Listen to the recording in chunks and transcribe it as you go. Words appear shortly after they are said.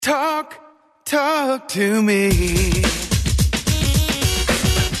Talk to me.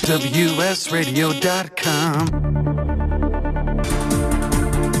 WSRadio.com.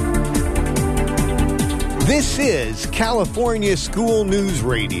 This is California School News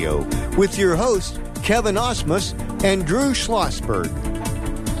Radio with your hosts, Kevin Osmus and Drew Schlossberg.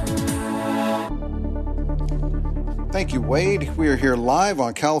 Thank you, Wade. We are here live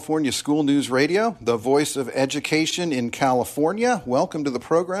on California School News Radio, the voice of education in California. Welcome to the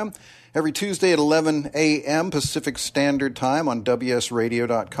program. Every Tuesday at 11 a.m. Pacific Standard Time on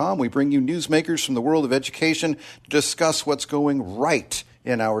WSRadio.com, we bring you newsmakers from the world of education to discuss what's going right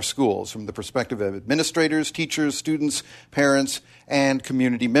in our schools from the perspective of administrators, teachers, students, parents, and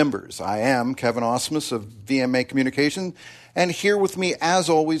community members. I am Kevin Osmus of VMA Communications, and here with me, as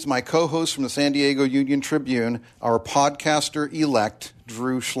always, my co-host from the San Diego Union Tribune, our podcaster-elect,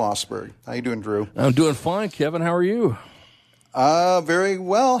 Drew Schlossberg. How you doing, Drew? I'm doing fine, Kevin. How are you? Very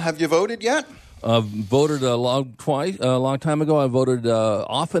well. Have you voted yet? Voted a long time ago. I voted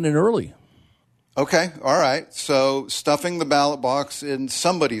often and early. Okay, all right. So stuffing the ballot box in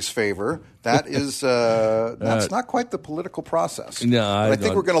somebody's favor, that is that's not quite the political process. No, I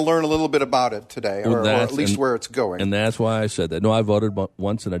think we're going to learn a little bit about it today, or at least where it's going. And that's why I said that. No, I voted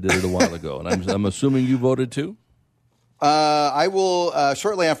once, and I did it a while ago. And I'm assuming you voted too? I will,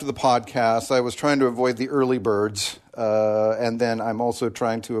 shortly after the podcast, I was trying to avoid the early birds, and then I'm also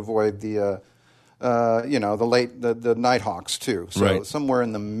trying to avoid the Nighthawks too. So right. somewhere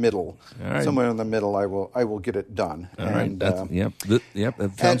in the middle, right. somewhere in the middle, I will get it done. All right.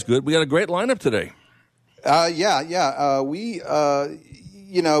 That sounds good. We got a great lineup today.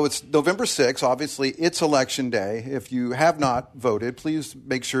 It's November 6th. Obviously, it's Election Day. If you have not voted, please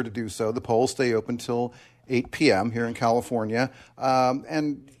make sure to do so. The polls stay open till 8 p.m. here in California,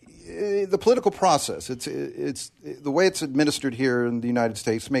 and the political process. It's the way it's administered here in the United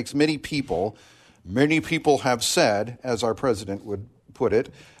States makes many people have said, as our president would put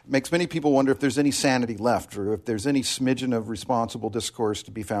it, makes many people wonder if there's any sanity left, or if there's any smidgen of responsible discourse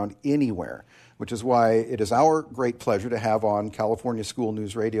to be found anywhere, which is why it is our great pleasure to have on California School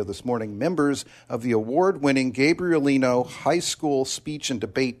News Radio this morning members of the award-winning Gabrielino High School Speech and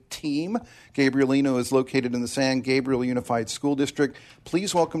Debate Team. Gabrielino is located in the San Gabriel Unified School District.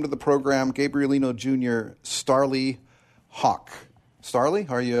 Please welcome to the program Gabrielino Jr. Starlee Hawk. Starlee,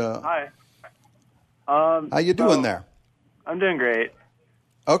 are you? Hi. How you doing there? I'm doing great.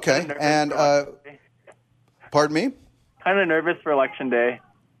 Okay, and pardon me? Kind of nervous for Election Day.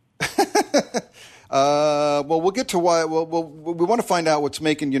 Well, we'll get to why. We want to find out what's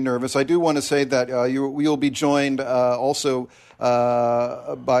making you nervous. I do want to say that you'll be joined also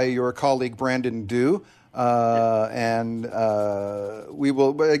by your colleague Brandon Du, and we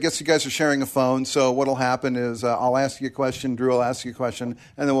will. I guess you guys are sharing a phone. So what'll happen is I'll ask you a question, Drew will ask you a question,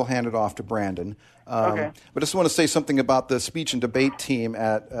 and then we'll hand it off to Brandon. Okay. But I just want to say something about the speech and debate team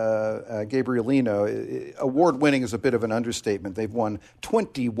at Gabrielino. Award-winning is a bit of an understatement. They've won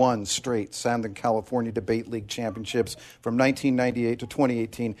 21 straight Southern California Debate League championships from 1998 to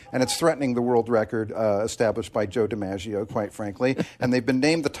 2018, and it's threatening the world record established by Joe DiMaggio, quite frankly. And they've been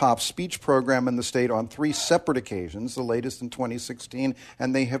named the top speech program in the state on 3 separate occasions, the latest in 2016,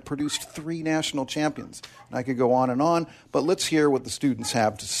 and they have produced 3 national champions. And I could go on, but let's hear what the students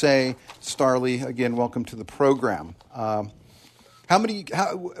have to say. Starlee, again, welcome to the program.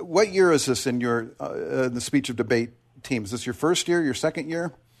 What year is this in your the speech of debate team? Is this your first year, your second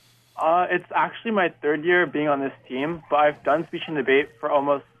year? It's actually my 3rd year being on this team, but I've done speech and debate for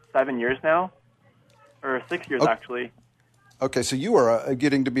almost 7 years now, or 6 years actually. Okay, so you are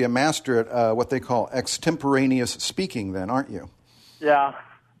getting to be a master at what they call extemporaneous speaking, then, aren't you? Yeah,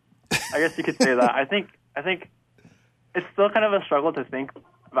 I guess you could say that. I think it's still kind of a struggle to think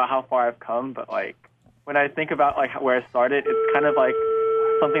about how far I've come, but when I think about where I started, it's kind of like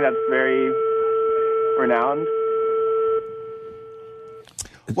something that's very renowned.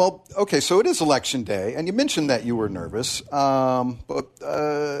 Well, okay, so it is Election Day, and you mentioned that you were nervous, but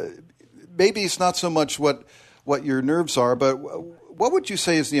maybe it's not so much what your nerves are, but what would you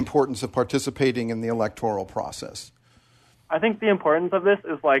say is the importance of participating in the electoral process? I think the importance of this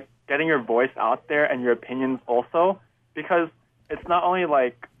is getting your voice out there and your opinions also, because it's not only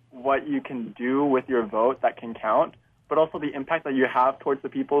what you can do with your vote that can count, but also the impact that you have towards the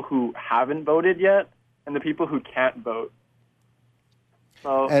people who haven't voted yet and the people who can't vote.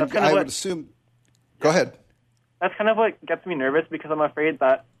 So and that's kind of I would assume. Go ahead. That's kind of what gets me nervous, because I'm afraid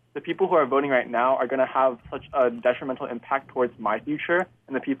that the people who are voting right now are going to have such a detrimental impact towards my future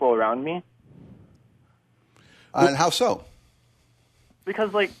and the people around me. And how so?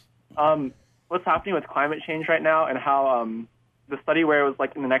 Because what's happening with climate change right now, and how the study where it was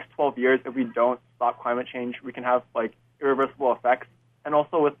like in the next 12 years, if we don't stop climate change, we can have like irreversible effects. And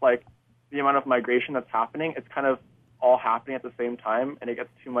also with like the amount of migration that's happening, it's kind of all happening at the same time, and it gets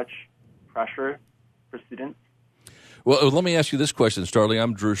too much pressure for students. Well, let me ask you this question, Starling.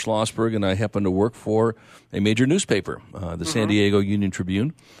 I'm Drew Schlossberg, and I happen to work for a major newspaper, the San Diego Union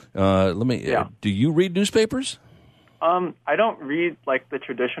Tribune. Do you read newspapers? I don't read like the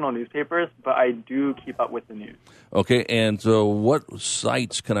traditional newspapers, but I do keep up with the news. Okay, and so what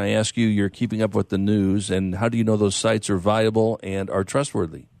sites, can I ask you, you're keeping up with the news, and how do you know those sites are viable and are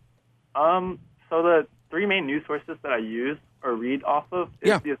trustworthy? So the three main news sources that I use or read off of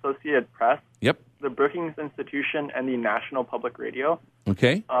is the Associated Press, the Brookings Institution, and the National Public Radio.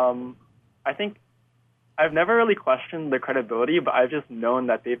 Okay. I think I've never really questioned the credibility, but I've just known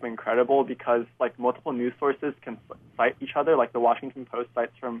that they've been credible because like multiple news sources can cite each other, like the Washington Post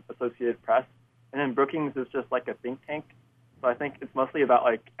cites from Associated Press, and then Brookings is just like a think tank. So I think it's mostly about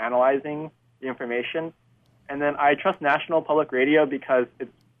like analyzing the information. And then I trust National Public Radio because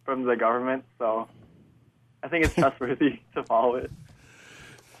it's from the government, so I think it's trustworthy to follow it.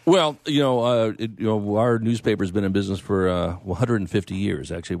 Well, our newspaper's been in business for 150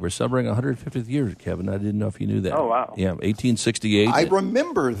 years. Actually, we're celebrating 150th year, Kevin. I didn't know if you knew that. Oh, wow. Yeah, 1868. I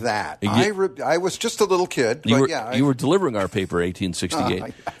remember that. I was just a little kid. You were delivering our paper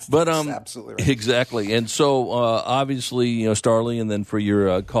 1868. But absolutely right. Exactly. And so, obviously, Starling, and then for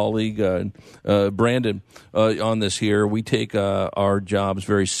your colleague, Brandon, on this here, we take our jobs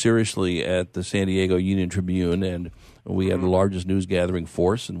very seriously at the San Diego Union Tribune, and we have the largest news gathering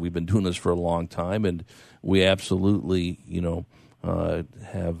force, and we've been doing this for a long time, and we absolutely,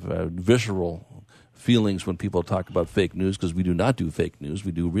 have visceral feelings when people talk about fake news, because we do not do fake news.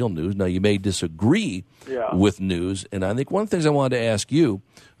 We do real news. Now, you may disagree with news, and I think one of the things I wanted to ask you,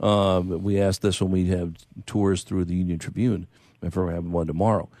 we asked this when we have tours through the Union Tribune, if we're having one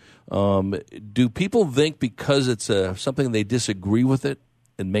tomorrow, do people think because it's something they disagree with it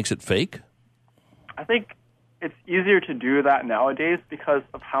makes it fake? I think it's easier to do that nowadays because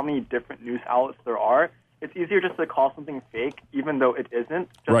of how many different news outlets there are. It's easier just to call something fake, even though it isn't,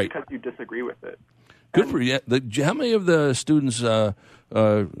 just because you disagree with it. Good for you. How many of the students you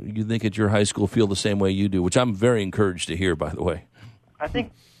think at your high school feel the same way you do, which I'm very encouraged to hear, by the way? I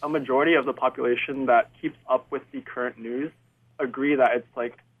think a majority of the population that keeps up with the current news agree that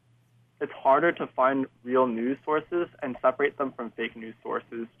it's harder to find real news sources and separate them from fake news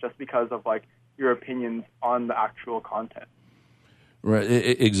sources just because of your opinions on the actual content. Right,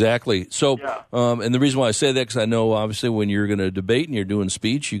 exactly. So, and the reason why I say that, because I know obviously when you're going to debate and you're doing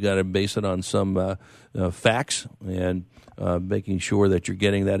speech, you got to base it on some facts and making sure that you're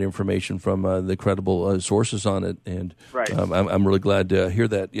getting that information from the credible sources on it. And I'm really glad to hear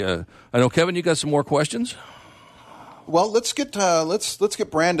that. Yeah, I know, Kevin, you got some more questions. Well, let's get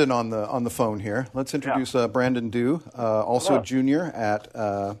Brandon on the phone here. Let's introduce Brandon Dew, also a junior at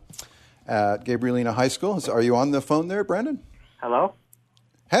Gabrielina High School. Are you on the phone there, Brandon? Hello.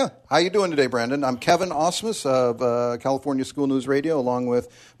 Hey, how you doing today, Brandon? I'm Kevin Osmus of California School News Radio, along with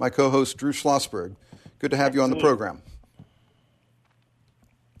my co-host Drew Schlossberg. Good to have you on the program.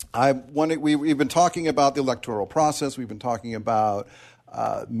 We've been talking about the electoral process. We've been talking about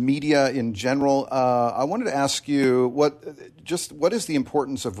media in general. I wanted to ask you what is the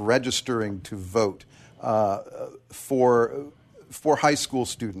importance of registering to vote for high school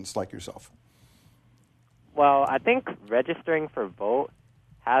students like yourself? Well, I think registering for vote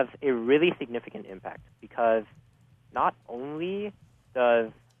has a really significant impact because not only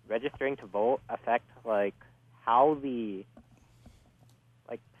does registering to vote affect how the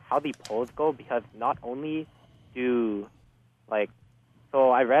polls go, because not only do so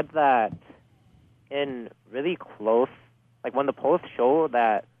I read that in really close when the polls show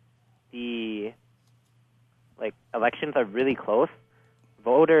that the elections are really close,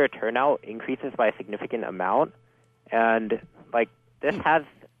 voter turnout increases by a significant amount, and this has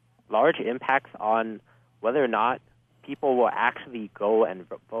large impacts on whether or not people will actually go and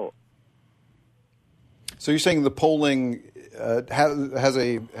vote. So you're saying the polling has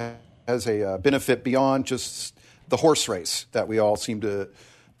a benefit beyond just the horse race that we all seem to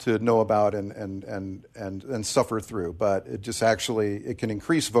know about and suffer through, but it just it can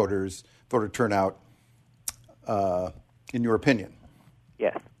increase voter turnout. In your opinion?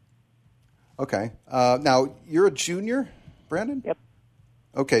 Yes. Okay. Now, you're a junior, Brandon? Yep.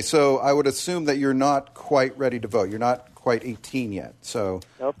 Okay, so I would assume that you're not quite ready to vote. You're not quite 18 yet. So,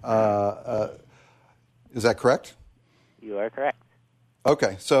 nope. Is that correct? You are correct.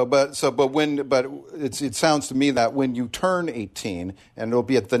 Okay. But it sounds to me that when you turn 18, and it'll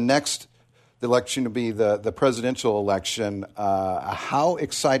be at the next the election to be the presidential election. How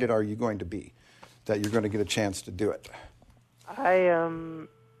excited are you going to be that you're going to get a chance to do it? I am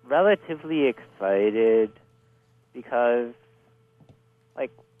relatively excited because,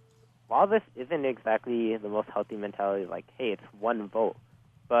 like, while this isn't exactly the most healthy mentality, like, hey, it's one vote,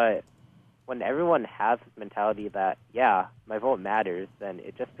 but when everyone has this mentality that, yeah, my vote matters, then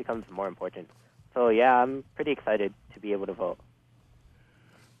it just becomes more important. So, yeah, I'm pretty excited to be able to vote.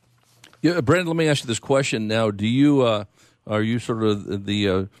 Yeah, Brandon, let me ask you this question now. Do you are you sort of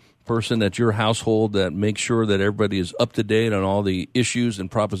the person at your household that makes sure that everybody is up to date on all the issues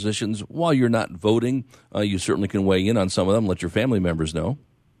and propositions while you're not voting? You certainly can weigh in on some of them. Let your family members know.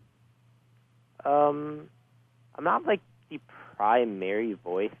 I'm not like the primary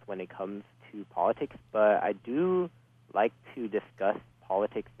voice when it comes to politics, but I do like to discuss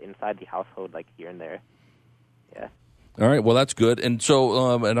politics inside the household, like here and there. Yeah. All right, well, that's good. And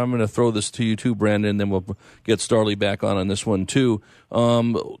so, and I'm going to throw this to you too, Brandon, then we'll get Starlee back on this one too.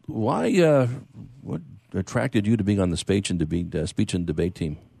 What attracted you to being on the speech and debate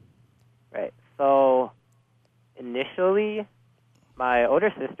team? Right. So, initially, my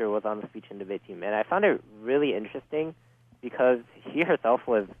older sister was on the speech and debate team, and I found it really interesting because she herself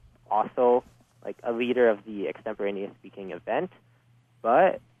was also like a leader of the extemporaneous speaking event,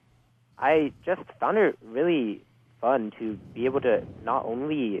 but I just found it really fun to be able to not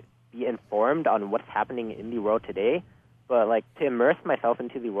only be informed on what's happening in the world today, but like to immerse myself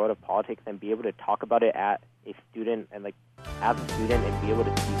into the world of politics and be able to talk about it as a student and and be able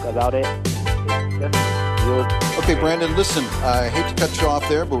to speak about it. It just feels Okay, Brandon, listen, I hate to cut you off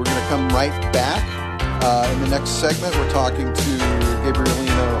there, but we're going to come right back. In the next segment, we're talking to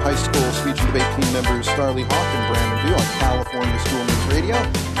Gabrielino High School speech and debate team members Starlee Hawk and Brandon Dew on California School News Radio.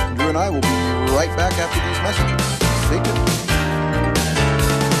 Drew and I will be right back after these messages. Stay tuned.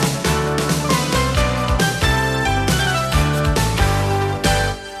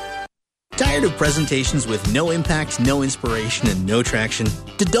 Tired of presentations with no impact, no inspiration, and no traction?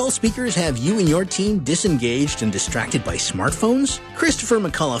 Do dull speakers have you and your team disengaged and distracted by smartphones? Christopher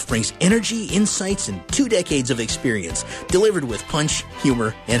McAuliffe brings energy, insights, and 2 decades of experience, delivered with punch,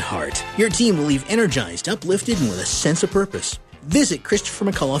 humor, and heart. Your team will leave energized, uplifted, and with a sense of purpose. Visit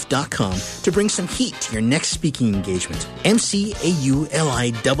ChristopherMcAuliffe.com to bring some heat to your next speaking engagement. McAuliffe.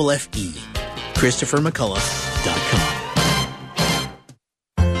 ChristopherMcAuliffe.com.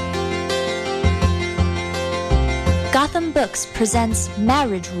 Gotham Books presents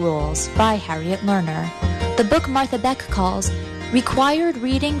Marriage Rules by Harriet Lerner. The book Martha Beck calls required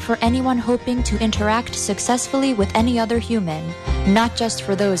reading for anyone hoping to interact successfully with any other human, not just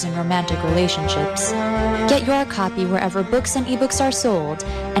for those in romantic relationships. Get your copy wherever books and ebooks are sold,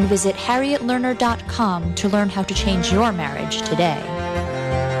 and visit harrietlerner.com to learn how to change your marriage today.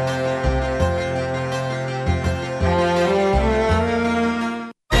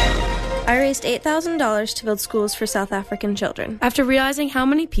 I raised $8,000 to build schools for South African children. After realizing how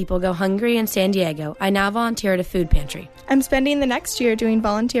many people go hungry in San Diego, I now volunteer at a food pantry. I'm spending the next year doing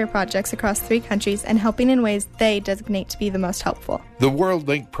volunteer projects across 3 countries and helping in ways they designate to be the most helpful. The World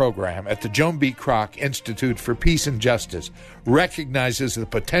Link program at the Joan B. Kroc Institute for Peace and Justice recognizes the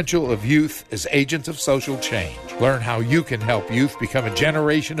potential of youth as agents of social change. Learn how you can help youth become a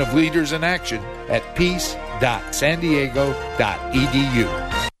generation of leaders in action at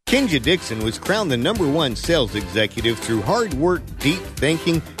peace.sandiego.edu. Kenja Dixon was crowned the #1 sales executive through hard work, deep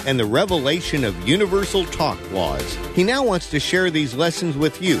thinking, and the revelation of Universal Talk Laws. He now wants to share these lessons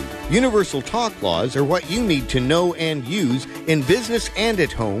with you. Universal Talk Laws are what you need to know and use in business and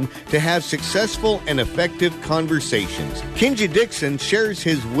at home to have successful and effective conversations. Kenja Dixon shares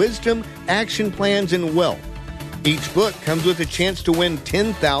his wisdom, action plans, and wealth. Each book comes with a chance to win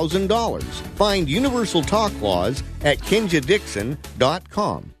 $10,000. Find Universal Talk Laws at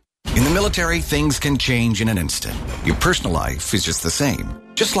KenjaDixon.com. In the military, things can change in an instant. Your personal life is just the same.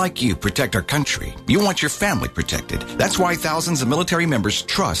 Just like you protect our country, you want your family protected. That's why thousands of military members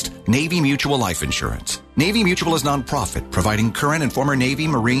trust Navy Mutual Life Insurance. Navy Mutual is nonprofit, providing current and former Navy,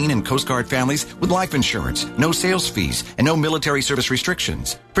 Marine, and Coast Guard families with life insurance, no sales fees, and no military service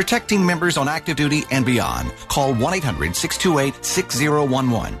restrictions. Protecting members on active duty and beyond. Call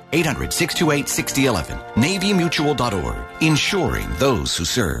 1-800-628-6011. 800-628-6011. NavyMutual.org. Insuring those who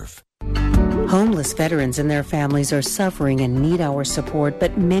serve. Homeless veterans and their families are suffering and need our support,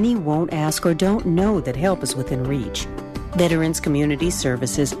 but many won't ask or don't know that help is within reach. Veterans Community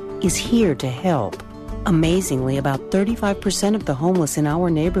Services is here to help. Amazingly, about 35% of the homeless in our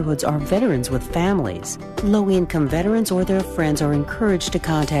neighborhoods are veterans with families. Low-income veterans or their friends are encouraged to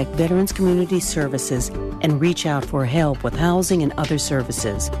contact Veterans Community Services and reach out for help with housing and other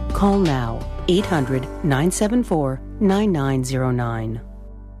services. Call now, 800-974-9909.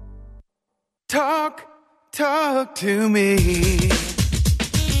 Talk to me.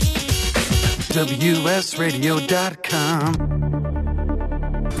 WSRadio.com.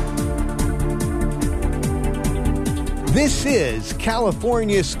 This is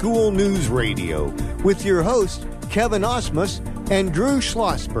California School News Radio with your hosts, Kevin Osmus and Drew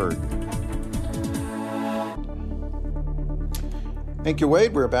Schlossberg. Thank you,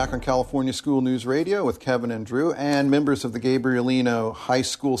 Wade. We're back on California School News Radio with Kevin and Drew and members of the Gabrielino High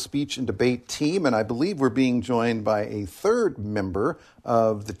School Speech and Debate team. And I believe we're being joined by a third member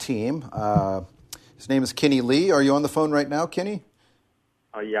of the team. His name is Kenny Lee. Are you on the phone right now, Kenny?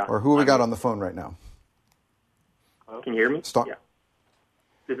 Yeah. Or who we got on the phone right now? Can you hear me? Yeah.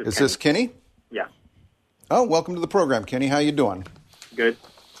 Is this Kenny? Yeah. Oh, welcome to the program, Kenny. How you doing? Good.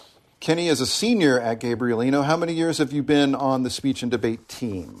 Kenny is a senior at Gabrielino. How many years have you been on the speech and debate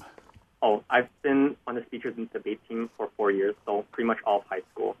team? Oh, I've been on the speech and debate team for 4 years, so pretty much all of high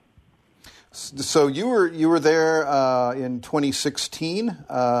school. So you were there in 2016.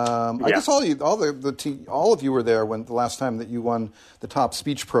 I guess all of you were there when the last time that you won the top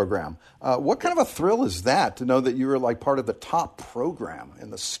speech program. What kind of a thrill is that to know that you were like part of the top program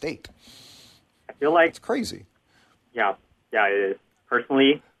in the state? I feel like it's crazy. Yeah, it is.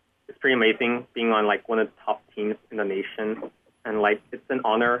 Personally, it's pretty amazing being on like one of the top teams in the nation, and like it's an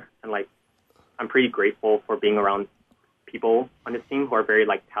honor, and like I'm pretty grateful for being around people on this team who are very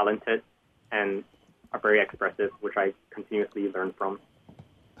like talented and are very expressive, which I continuously learn from.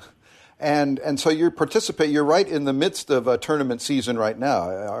 And so you're right in the midst of a tournament season right now,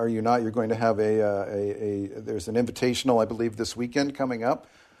 are you not? You're going to have there's an invitational, I believe, this weekend coming up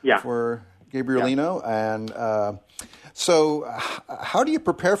for Gabrielino, and so how do you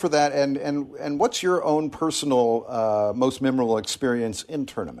prepare for that, and what's your own personal most memorable experience in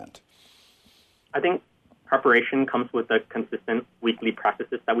tournament? I think preparation comes with the consistent weekly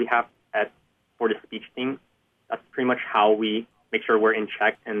practices that we have for the speech team. That's pretty much how we make sure we're in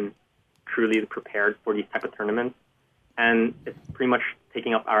check and truly prepared for these type of tournaments. And it's pretty much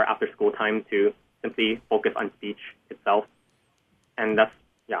taking up our after-school time to simply focus on speech itself. And that's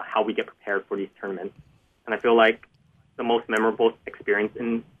how we get prepared for these tournaments. And I feel like the most memorable experience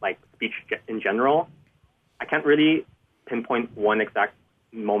in like speech in general, I can't really pinpoint one exact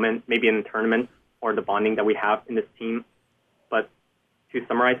moment, maybe in the tournaments or the bonding that we have in this team. But to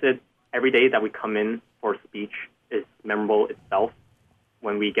summarize it, every day that we come in for speech is memorable itself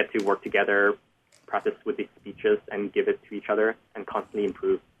when we get to work together, practice with these speeches, and give it to each other and constantly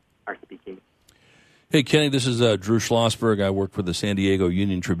improve our speaking. Hey, Kenny, this is Drew Schlossberg. I work for the San Diego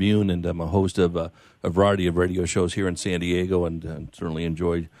Union Tribune, and I'm a host of a variety of radio shows here in San Diego, and certainly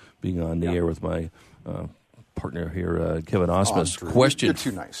enjoyed being on the air with my partner here, Kevin Osmus. Question. You're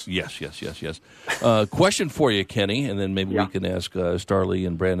too nice. Yes. Question for you, Kenny, and then maybe we can ask Starlee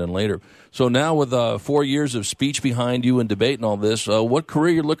and Brandon later. So now with 4 years of speech behind you and debate and all this, what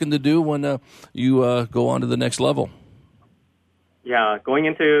career you're looking to do when you go on to the next level? Yeah, going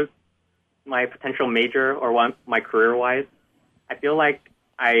into my potential major or my career-wise, I feel like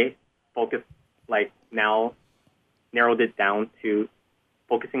I focus now narrowed it down to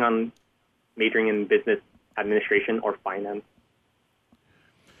focusing on majoring in business administration or finance.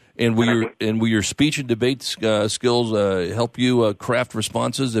 And will your speech and debate skills help you craft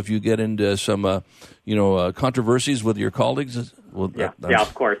responses if you get into some controversies with your colleagues?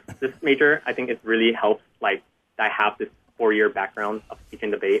 Of course. This major, I think it really helps. I have this 4-year background of speech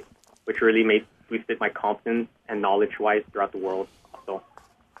and debate, which really boosted my confidence and knowledge-wise throughout the world. So.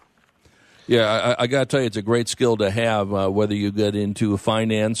 Yeah, I got to tell you, it's a great skill to have, whether you get into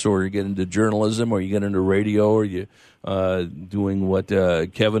finance or you get into journalism or you get into radio or you doing what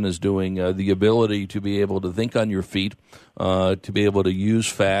Kevin is doing, the ability to be able to think on your feet, to be able to use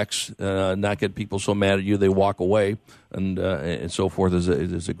facts, not get people so mad at you they walk away, and so forth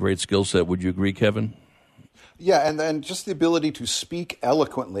is a great skill set. Would you agree, Kevin? Yeah, and then just the ability to speak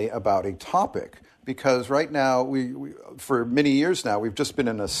eloquently about a topic. Because right now, we for many years now, we've just been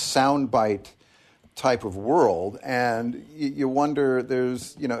in a soundbite type of world, and you wonder,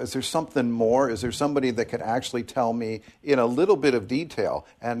 is there something more? Is there somebody that could actually tell me in a little bit of detail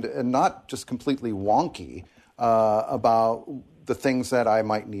and not just completely wonky about the things that I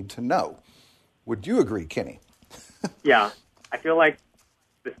might need to know? Would you agree, Kenny? Yeah, I feel like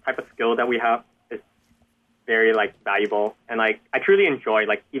this type of skill that we have is very valuable, and I truly enjoy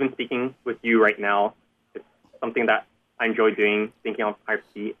even speaking with you right now. It's something that I enjoy doing, thinking on my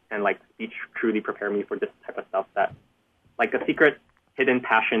feet, and speech truly prepare me for this type of stuff. That a secret hidden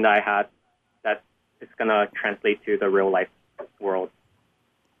passion that I had that is going to translate to the real life world.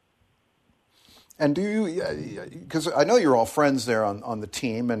 And do you, because I know you're all friends there on the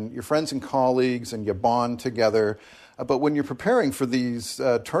team, and you're friends and colleagues, and you bond together, but when you're preparing for these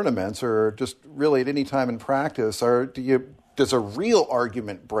tournaments, or just really at any time in practice, does a real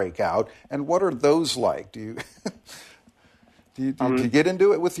argument break out, and what are those like? Do you get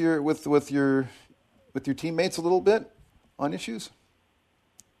into it with your teammates a little bit on issues?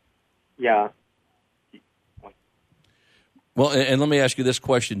 Yeah. Well, and let me ask you this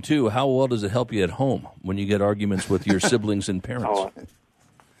question, too. How well does it help you at home when you get arguments with your siblings and parents?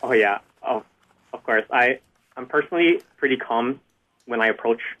 Oh yeah. Oh, of course. I'm personally pretty calm when I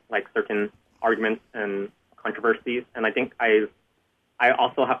approach like certain arguments and controversies, and I think I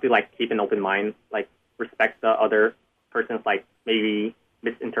also have to like keep an open mind, like respect the other person's like maybe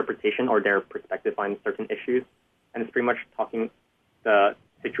misinterpretation or their perspective on certain issues, and it's pretty much talking the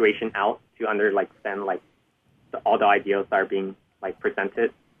situation out to understand like all the ideas that are being like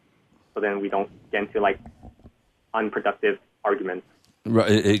presented, so then we don't get into like unproductive arguments.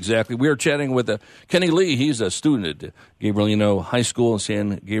 Right, exactly. We are chatting with Kenny Lee. He's a student at Gabriel High School in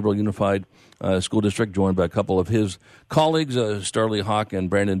San Gabriel Unified School District, joined by a couple of his colleagues, Starlee Hawk and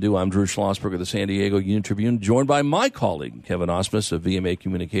Brandon Dew. I'm Drew Schlossberg of the San Diego Union Tribune, joined by my colleague, Kevin Osmus of VMA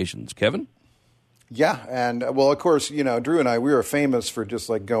Communications. Kevin? Yeah, and well, of course, Drew and I, we were famous for just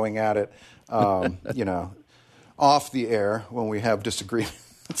like going at it, off the air when we have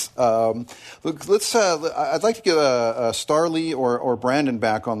disagreements. Let's. I'd like to get Starlee or Brandon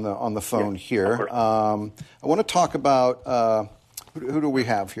back on the phone here. I want to talk about who do we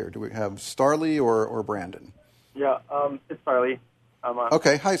have here? Do we have Starlee or Brandon? Yeah, it's Starlee.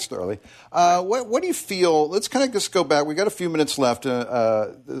 Okay, hi Starlee. What do you feel? Let's kind of just go back. We got a few minutes left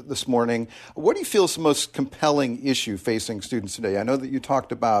this morning. What do you feel is the most compelling issue facing students today? I know that you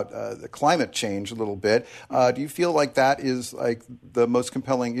talked about the climate change a little bit. Do you feel like that is like the most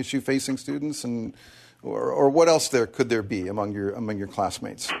compelling issue facing students, or what else could there be among your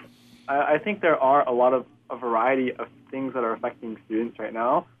classmates? I think there are a variety of things that are affecting students right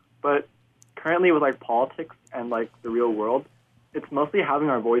now, but currently with like politics and like the real world, it's mostly having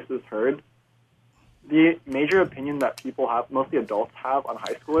our voices heard. The major opinion that people have, mostly adults have on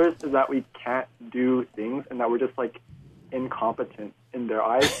high schoolers, is that we can't do things and that we're just like incompetent in their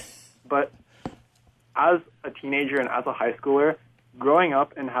eyes. But as a teenager and as a high schooler, growing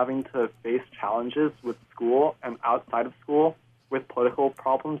up and having to face challenges with school and outside of school with political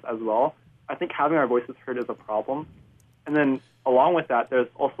problems as well, I think having our voices heard is a problem. And then along with that, there's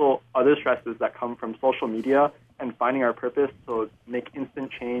also other stresses that come from social media and finding our purpose to make instant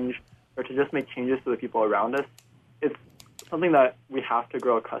change or to just make changes to the people around us. It's something that we have to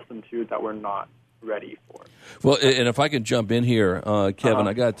grow accustomed to that we're not ready for. Well, and if I can jump in here, Kevin,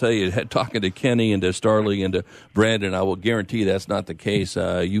 I got to tell you, talking to Kenny and to Starlee and to Brandon, I will guarantee that's not the case.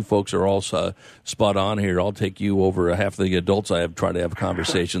 You folks are all spot on here. I'll take you over half the adults I have tried to have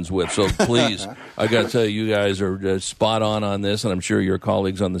conversations with. So please, I got to tell you, you guys are spot on this, and I'm sure your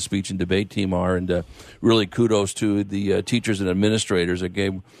colleagues on the speech and debate team are. And really kudos to the teachers and administrators at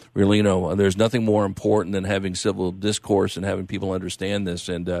Gabe Relino. There's nothing more important than having civil discourse and having people understand this.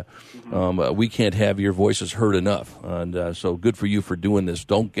 And we can't have your voices heard enough, and so good for you for doing this.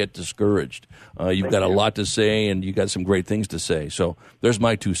 Don't get discouraged. You've got a lot to say, and you got some great things to say. So there's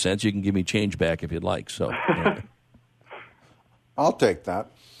my 2 cents. You can give me change back if you'd like. So I'll take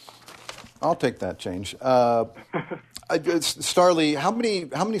that. I'll take that change. Starlee, how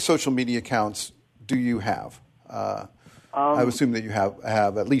many social media accounts do you have? I assume that you have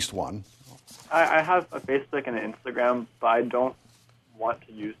at least one. I have a Facebook and an Instagram, but I don't want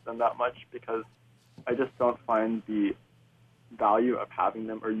to use them that much because I just don't find the value of having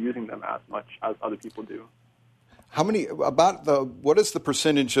them or using them as much as other people do. What is the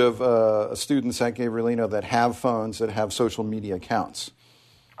percentage of students at Gabrielino that have phones that have social media accounts?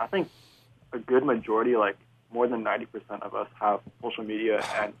 I think a good majority, like more than 90% of us, have social media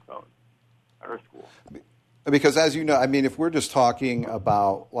and phones at our school. Because as you know, I mean, if we're just talking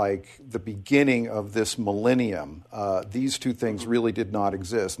about like the beginning of this millennium, these two things really did not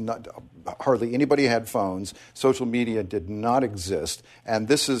exist. Hardly anybody had phones. Social media did not exist. And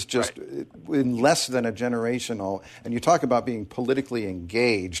this is just in less than a generation old. And you talk about being politically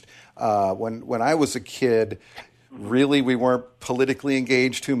engaged. When I was a kid, really, we weren't politically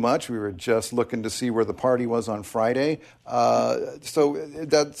engaged too much. We were just looking to see where the party was on Friday. So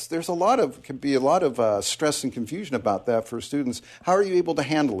there's can be a lot of stress and confusion about that for students. How are you able to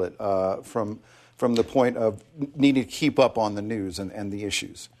handle it from the point of needing to keep up on the news and the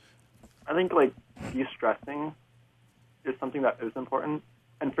issues? I think like de-stressing is something that is important.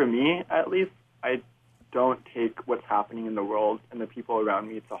 And for me, at least, I don't take what's happening in the world and the people around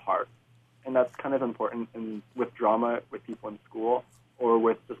me to heart. And that's kind of important with drama, with people in school, or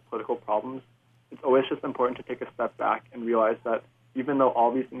with just political problems. It's always just important to take a step back and realize that even though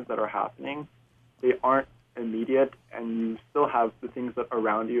all these things that are happening, they aren't immediate, and you still have the things that are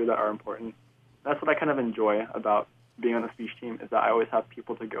around you that are important. That's what I kind of enjoy about being on the speech team, is that I always have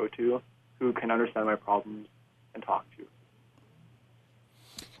people to go to who can understand my problems and talk to.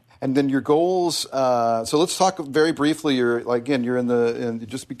 And then your goals. So let's talk very briefly. You're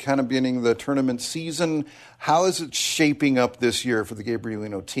just beginning the tournament season. How is it shaping up this year for the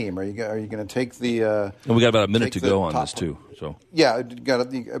Gabrielino team? Are you going to take the? And we got about a minute to go on this too. So yeah,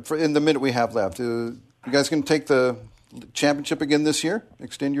 in the minute we have left. You guys going to take the championship again this year?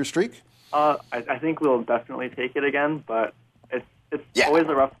 Extend your streak? I think we'll definitely take it again, but it's always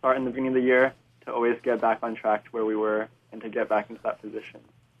a rough start in the beginning of the year to always get back on track to where we were and to get back into that position.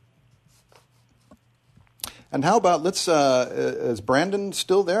 And how about is Brandon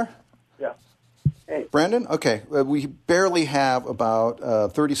still there? Yeah. Hey. Brandon? Okay. We barely have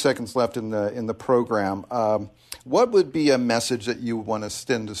about 30 seconds left in the program. What would be a message that you want to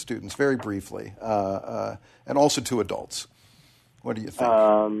send to students, very briefly, and also to adults? What do you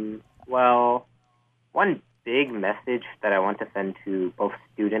think? Well, one big message that I want to send to both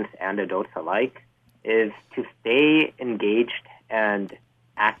students and adults alike is to stay engaged and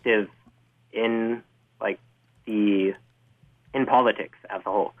active in politics as a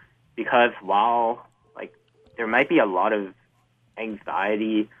whole, because while there might be a lot of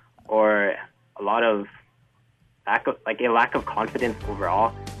anxiety or a lot of lack of confidence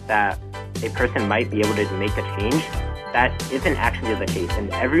overall that a person might be able to make a change, that isn't actually the case,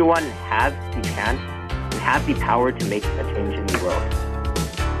 and everyone has the chance and has the power to make a change in the world.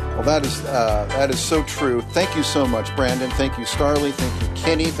 Well, that is so true. Thank you so much, Brandon. Thank you, Starlee. Thank you,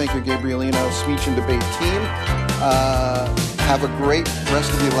 Kenny. Thank you, Gabrielino Speech and Debate team. Have a great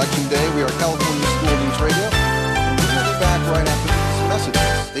rest of the election day. We are California School News Radio, and we'll be back right after these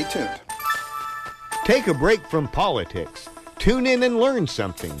messages. Stay tuned. Take a break from politics. Tune in and learn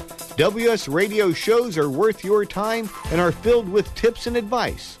something. WS Radio shows are worth your time and are filled with tips and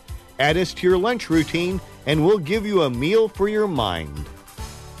advice. Add us to your lunch routine, and we'll give you a meal for your mind.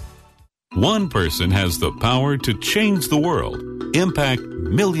 One person has the power to change the world, impact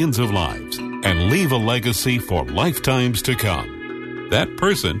millions of lives, and leave a legacy for lifetimes to come. That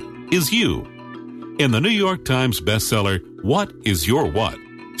person is you. In the New York Times bestseller, What is Your What?,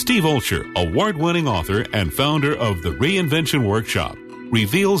 Steve Olsher, award-winning author and founder of the Reinvention Workshop,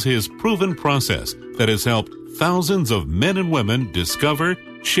 reveals his proven process that has helped thousands of men and women discover,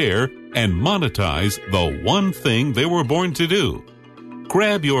 share, and monetize the one thing they were born to do.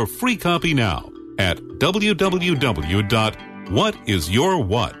 Grab your free copy now at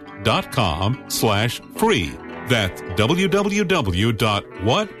www.whatisyourwhat.com/free. That's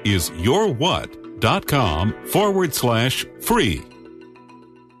www.whatisyourwhat.com/free.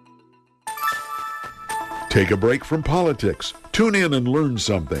 Take a break from politics. Tune in and learn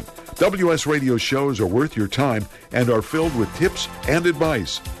something. WS Radio shows are worth your time and are filled with tips and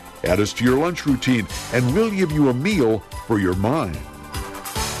advice. Add us to your lunch routine, and we'll give you a meal for your mind.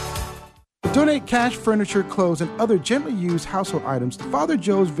 Donate cash, furniture, clothes, and other gently used household items to Father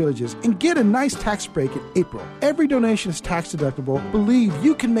Joe's Villages and get a nice tax break in April. Every donation is tax deductible. Believe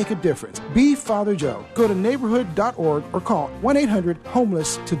you can make a difference. Be Father Joe. Go to neighborhood.org or call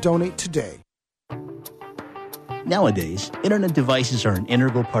 1-800-HOMELESS to donate today. Nowadays, internet devices are an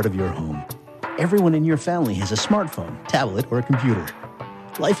integral part of your home. Everyone in your family has a smartphone, tablet, or a computer.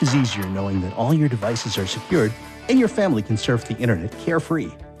 Life is easier knowing that all your devices are secured and your family can surf the internet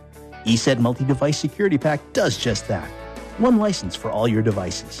carefree. ESET Multi-Device Security Pack does just that. One license for all your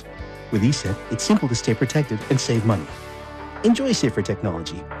devices. With ESET, it's simple to stay protected and save money. Enjoy safer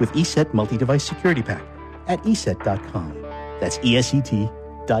technology with ESET Multi-Device Security Pack at ESET.com. That's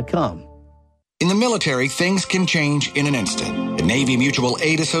ESET.com. In the military, things can change in an instant. At Navy Mutual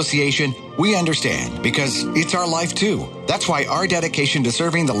Aid Association, we understand because it's our life too. That's why our dedication to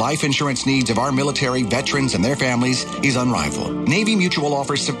serving the life insurance needs of our military veterans and their families is unrivaled. Navy Mutual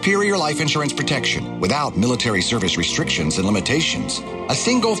offers superior life insurance protection without military service restrictions and limitations. A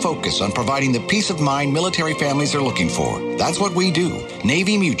single focus on providing the peace of mind military families are looking for. That's what we do.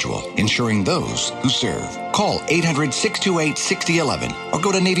 Navy Mutual, insuring those who serve. Call 800-628-6011 or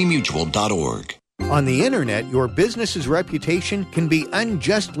go to NavyMutual.org. On the internet, your business's reputation can be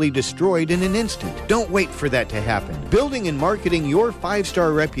unjustly destroyed in an instant. Don't wait for that to happen. Building and marketing your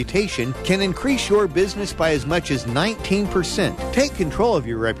 5-star reputation can increase your business by as much as 19%. Take control of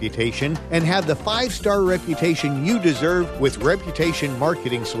your reputation and have the 5-star reputation you deserve with Reputation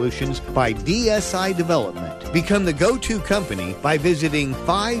Marketing Solutions by DSI Development. Become the go-to company by visiting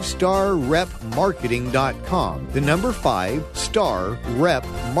 5starrepmarketing.com. The number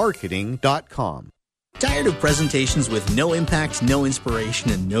 5starrepmarketing.com. Tired of presentations with no impact, no inspiration,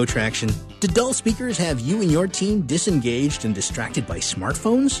 and no traction? Do dull speakers have you and your team disengaged and distracted by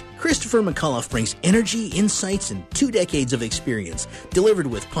smartphones? Christopher McAuliffe brings energy, insights, and 2 decades of experience, delivered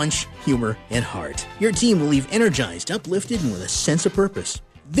with punch, humor, and heart. Your team will leave energized, uplifted, and with a sense of purpose.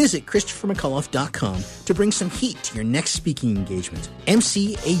 Visit ChristopherMcAuliffe.com to bring some heat to your next speaking engagement.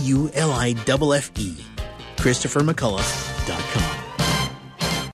 McAuliffe. ChristopherMcAuliffe.com.